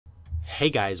Hey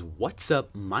guys, what's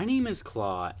up? My name is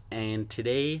Claw, and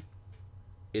today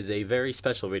is a very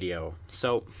special video.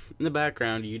 So, in the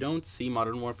background, you don't see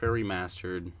Modern Warfare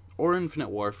Remastered, or Infinite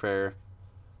Warfare,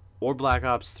 or Black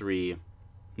Ops 3.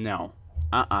 No.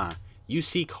 You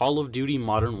see Call of Duty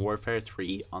Modern Warfare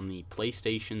 3 on the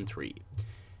PlayStation 3.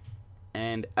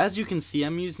 And as you can see,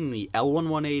 I'm using the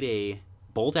L118A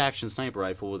bolt-action sniper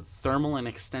rifle with thermal and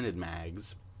extended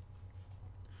mags,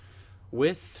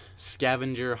 with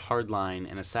Scavenger, Hardline,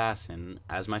 and Assassin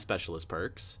as my specialist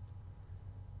perks.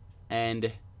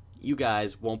 And you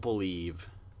guys won't believe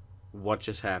what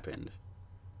just happened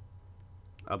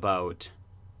about,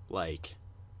 like,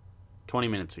 20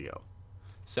 minutes ago.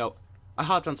 So, I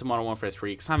hopped on some Modern Warfare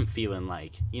 3 because I'm feeling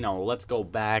like, let's go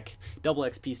back. Double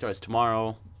XP starts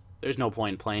tomorrow. There's no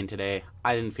point in playing today.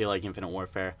 I didn't feel like Infinite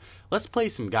Warfare. Let's play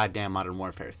some goddamn Modern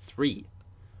Warfare 3.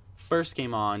 First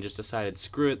game on, just decided,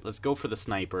 screw it, let's go for the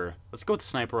sniper. Let's go with the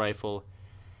sniper rifle.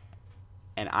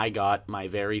 And I got my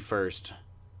very first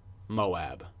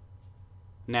Moab.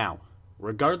 Now,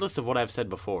 regardless of what I've said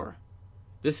before,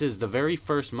 this is the very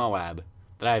first Moab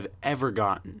that I've ever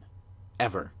gotten.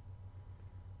 Ever.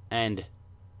 And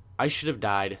I should have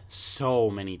died so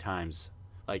many times.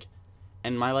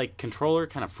 And my, controller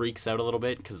kind of freaks out a little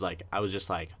bit because, I was just,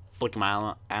 flicking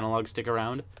my analog stick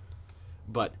around.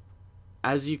 But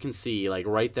as you can see,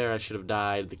 right there I should have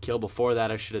died. The kill before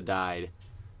that I should have died.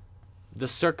 The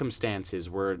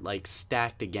circumstances were,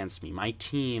 stacked against me. My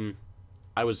team,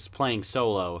 I was playing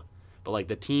solo, but,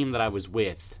 the team that I was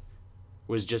with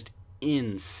was just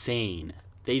insane.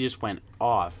 They just went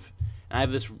off. And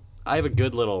I have a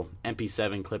good little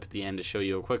MP7 clip at the end to show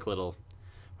you a quick little,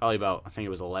 probably about, I think it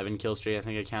was 11 kill streak, I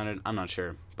think I counted. I'm not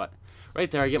sure. But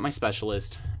right there I get my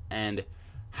specialist, and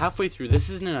halfway through, this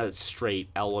isn't a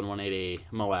straight L118A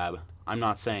Moab. I'm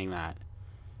not saying that.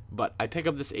 But I pick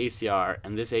up this ACR,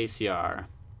 and this ACR,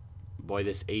 boy,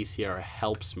 this ACR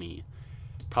helps me.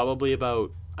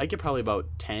 I get probably about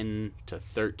 10 to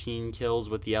 13 kills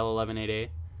with the L118A.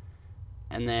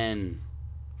 And then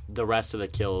the rest of the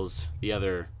kills, the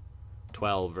other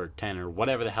 12 or 10 or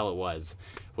whatever the hell it was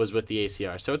with the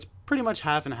ACR. So it's pretty much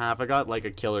half and half. I got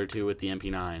a kill or two with the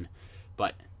MP9.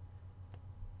 But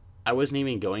I wasn't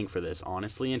even going for this,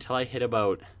 honestly, until I hit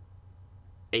about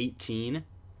 18.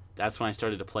 That's when I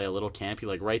started to play a little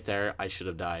campy. Right there, I should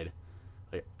have died.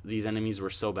 These enemies were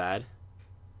so bad.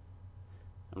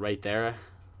 Right there.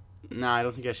 Nah, I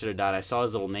don't think I should have died. I saw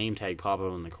his little name tag pop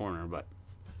up in the corner, but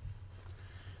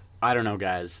I don't know,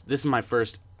 guys. This is my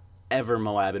first ever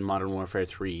Moab in Modern Warfare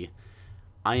 3.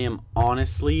 I am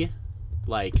honestly,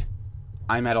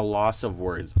 I'm at a loss of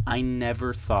words. I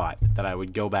never thought that I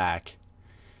would go back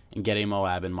and get a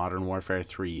Moab in Modern Warfare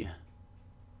 3.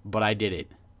 But I did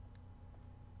it.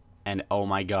 And oh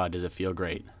my god, does it feel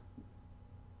great.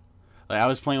 I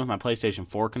was playing with my PlayStation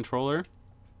 4 controller.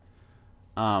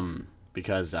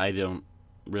 Because I don't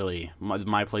really...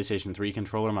 My PlayStation 3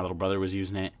 controller, my little brother was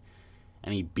using it.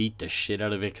 And he beat the shit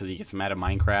out of it because he gets mad at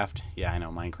Minecraft. Yeah, I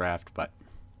know, Minecraft, but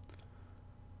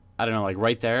I don't know,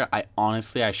 right there, I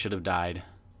should have died.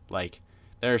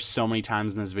 There are so many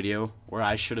times in this video where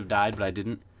I should have died, but I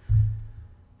didn't.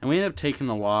 And we ended up taking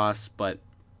the loss, but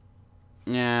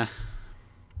yeah,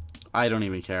 I don't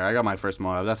even care. I got my first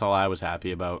Moab. That's all I was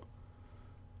happy about.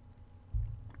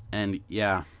 And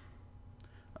yeah,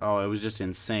 oh, it was just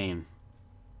insane.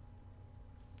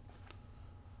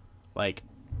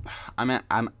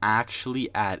 I'm actually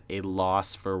at a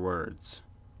loss for words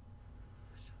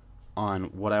on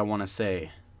what I want to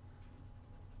say.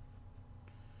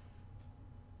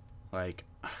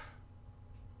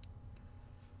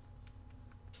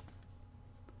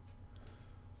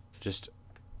 Just,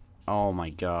 oh my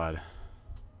god.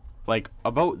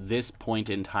 About this point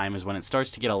in time is when it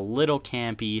starts to get a little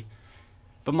campy.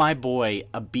 But my boy,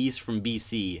 a beast from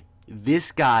BC,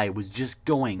 this guy was just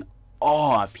going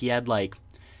off. He had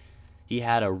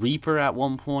a Reaper at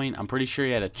one point. I'm pretty sure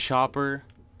he had a Chopper.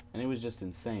 And it was just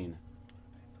insane.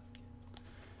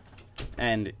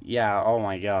 And yeah, oh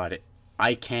my god.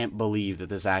 I can't believe that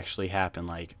this actually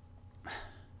happened.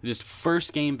 Just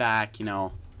first game back,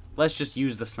 let's just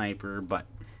use the sniper, but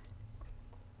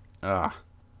I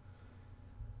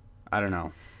don't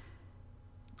know.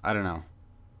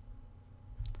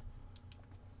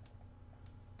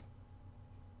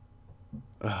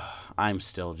 I'm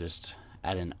still just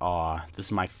at an awe. This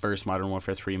is my first Modern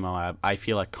Warfare 3 Moab. I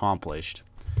feel accomplished.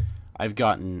 I've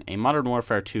gotten a Modern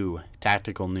Warfare 2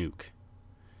 Tactical Nuke,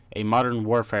 a Modern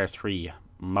Warfare 3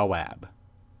 Moab.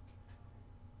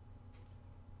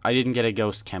 I didn't get a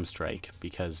Ghost Chem Strike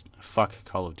because fuck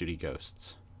Call of Duty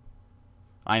Ghosts.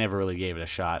 I never really gave it a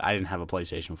shot. I didn't have a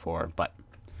PlayStation 4, but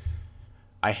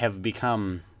I have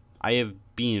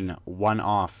been one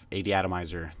off a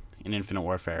deatomizer in Infinite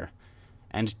Warfare,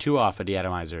 and 2 off a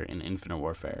deatomizer in Infinite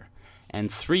Warfare, and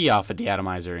 3 off a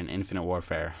deatomizer in Infinite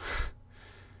Warfare,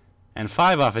 and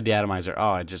 5 off a deatomizer.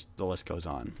 Oh, the list goes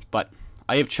on. But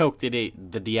I have choked the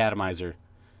deatomizer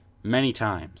many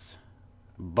times,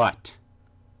 but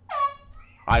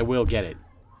I will get it.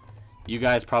 You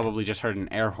guys probably just heard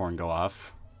an air horn go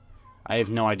off. I have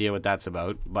no idea what that's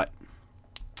about, but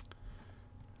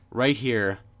right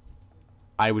here,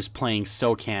 I was playing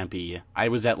so campy. I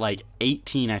was at like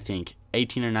 18, I think.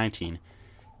 18 or 19.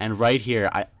 And right here,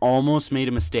 I almost made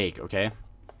a mistake, okay?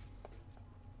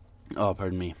 Oh,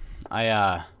 pardon me.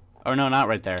 Oh no, not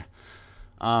right there.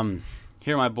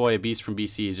 Here my boy, Beast from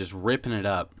BC, is just ripping it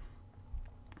up.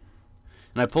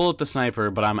 And I pull out the sniper,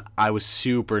 but I was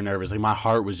super nervous. Like, my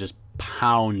heart was just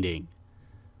pounding.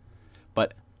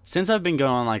 But since I've been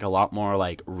going on like a lot more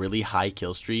like really high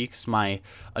kill streaks, my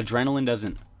adrenaline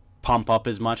doesn't pump up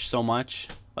as much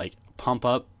like pump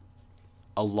up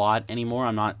a lot anymore.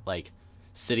 I'm not like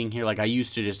sitting here like I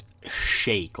used to, just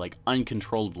shake, like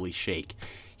uncontrollably shake.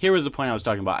 Here was the point I was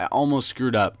talking about. I almost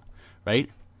screwed up, right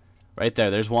there.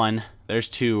 There's 1, there's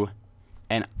 2,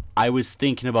 and I was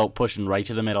thinking about pushing right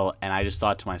to the middle, and I just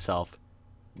thought to myself,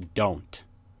 don't,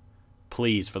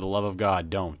 please, for the love of God,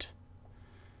 don't.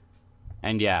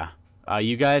 And yeah,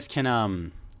 you guys can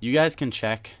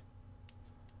check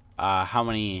how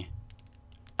many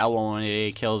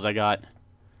L118A kills I got.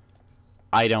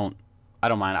 I don't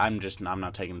mind. I'm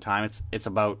not taking the time.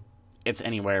 It's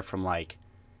anywhere from like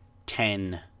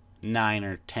 9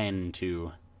 or 10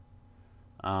 to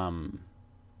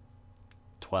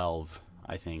 12,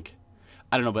 I think.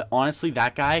 I don't know, but honestly,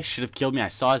 that guy should have killed me. I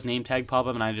saw his name tag pop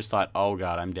up, and I just thought, oh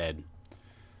god, I'm dead.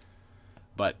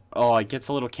 But, oh, it gets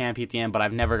a little campy at the end, but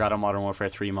I've never got a Modern Warfare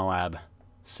 3 Moab.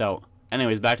 So,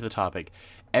 anyways, back to the topic.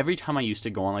 Every time I used to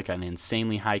go on like an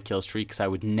insanely high kill streak, because I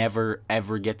would never,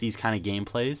 ever get these kind of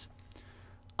gameplays.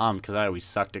 Because I always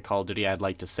sucked at Call of Duty. I'd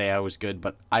like to say I was good,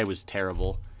 but I was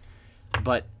terrible.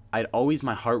 But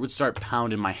my heart would start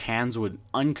pounding, my hands would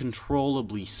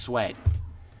uncontrollably sweat.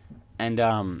 And,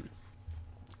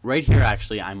 right here,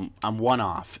 actually, I'm 1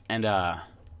 off, and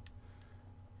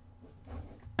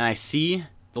I see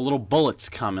the little bullets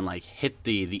come and like hit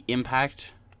the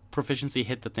impact proficiency,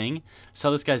 hit the thing. Saw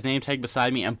this guy's name tag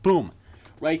beside me, and boom,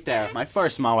 right there, my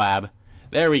first Moab.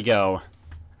 There we go.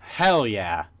 Hell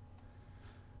yeah.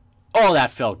 Oh, that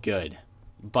felt good.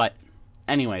 But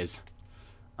anyways,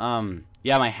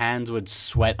 yeah, my hands would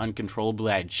sweat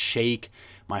uncontrollably. I'd shake,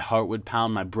 my heart would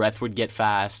pound, my breath would get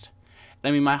fast. I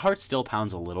mean, my heart still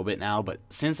pounds a little bit now, but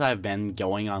since I've been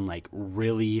going on like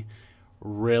really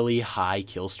high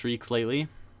kill streaks lately,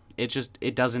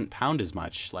 it doesn't pound as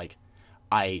much. Like,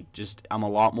 I'm a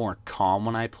lot more calm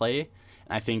when I play, and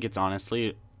I think it's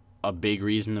honestly a big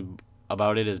reason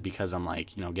about it is because I'm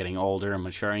like, you know, getting older and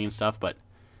maturing and stuff. But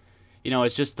you know,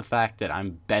 it's just the fact that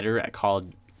I'm better at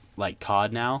COD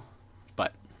now.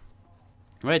 But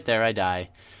right there, I die,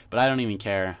 but I don't even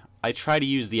care. I try to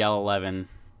use the L11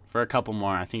 for a couple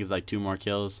more. I think it's like 2 more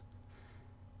kills.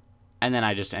 And then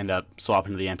I just end up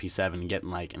swapping to the MP7 and getting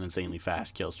like an insanely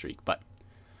fast kill streak. But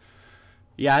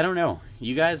yeah, I don't know.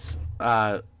 You guys,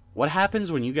 what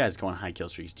happens when you guys go on high kill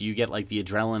streaks? Do you get like the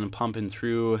adrenaline pumping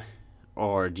through,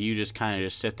 or do you just kind of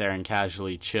just sit there and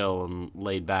casually chill and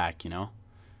laid back, you know?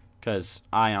 Because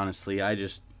I honestly,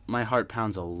 my heart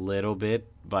pounds a little bit,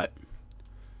 but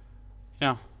you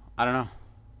know, I don't know.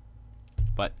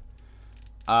 But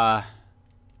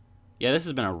yeah, this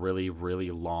has been a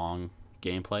really long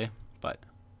gameplay. But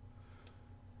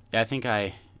yeah, I think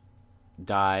I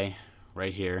die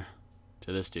right here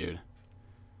to this dude.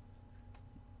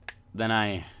 Then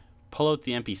I pull out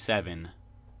the MP7,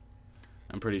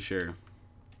 I'm pretty sure.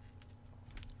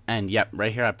 And yep,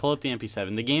 right here I pull out the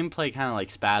MP7. The gameplay kind of like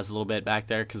spazzed a little bit back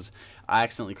there because I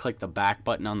accidentally clicked the back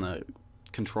button on the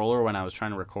controller when I was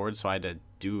trying to record, so I had to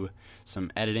do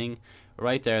some editing.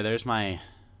 Right there, there's my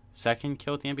second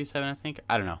kill with the MP7, I think.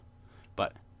 I don't know.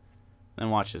 But then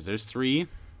watch this. There's 3,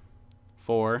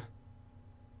 4.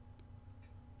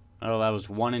 Oh, that was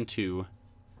 1 and 2.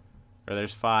 Or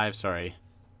there's 5, sorry.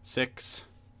 6,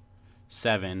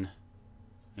 7.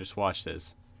 Just watch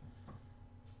this.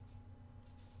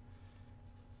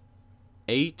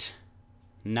 8,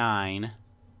 9,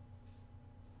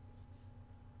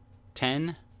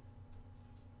 10,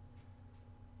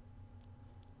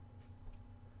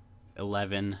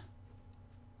 11,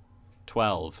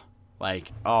 12.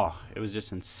 Like, oh, it was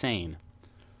just insane.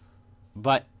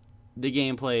 But the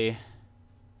gameplay,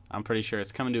 I'm pretty sure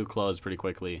it's coming to a close pretty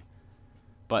quickly.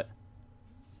 But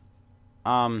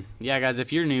Yeah, guys,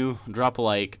 if you're new, drop a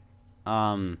like.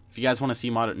 If you guys want to see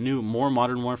more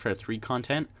Modern Warfare 3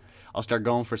 content, I'll start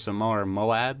going for some more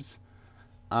Moabs.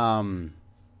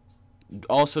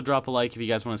 Also drop a like if you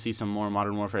guys want to see some more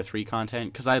Modern Warfare 3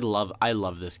 content, because I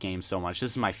love this game so much.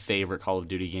 This is my favorite Call of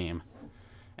Duty game.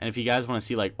 And if you guys want to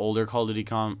see like older Call of Duty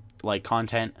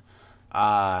content,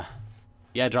 yeah,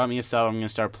 drop me a sub. I'm gonna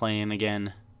start playing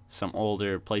again some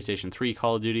older PlayStation 3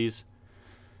 Call of Duties.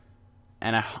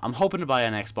 And I'm hoping to buy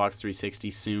an Xbox 360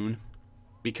 soon,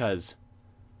 because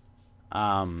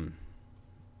I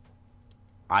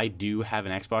do have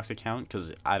an Xbox account,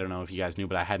 because I don't know if you guys knew,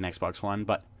 but I had an Xbox One,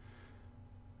 but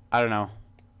I don't know.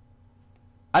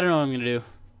 I don't know what I'm going to do.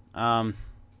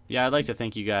 Yeah, I'd like to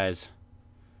thank you guys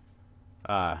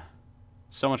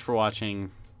so much for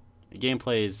watching. The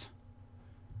gameplay's,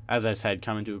 as I said,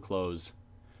 coming to a close.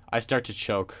 I start to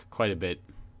choke quite a bit,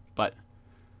 but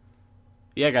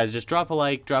yeah, guys, just drop a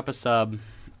like, drop a sub.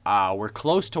 We're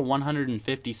close to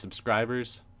 150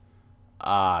 subscribers.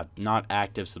 Not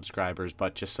active subscribers,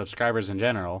 but just subscribers in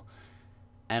general.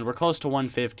 And we're close to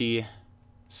 150,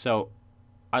 so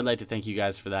I'd like to thank you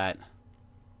guys for that.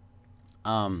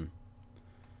 And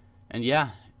yeah,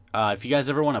 if you guys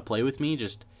ever want to play with me,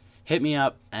 just hit me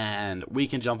up, and we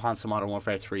can jump on some Modern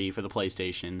Warfare 3 for the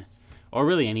PlayStation, or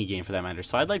really any game for that matter.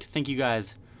 So I'd like to thank you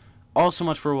guys all so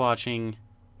much for watching.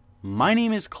 My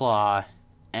name is Claw,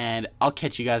 and I'll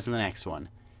catch you guys in the next one.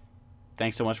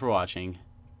 Thanks so much for watching.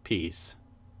 Peace.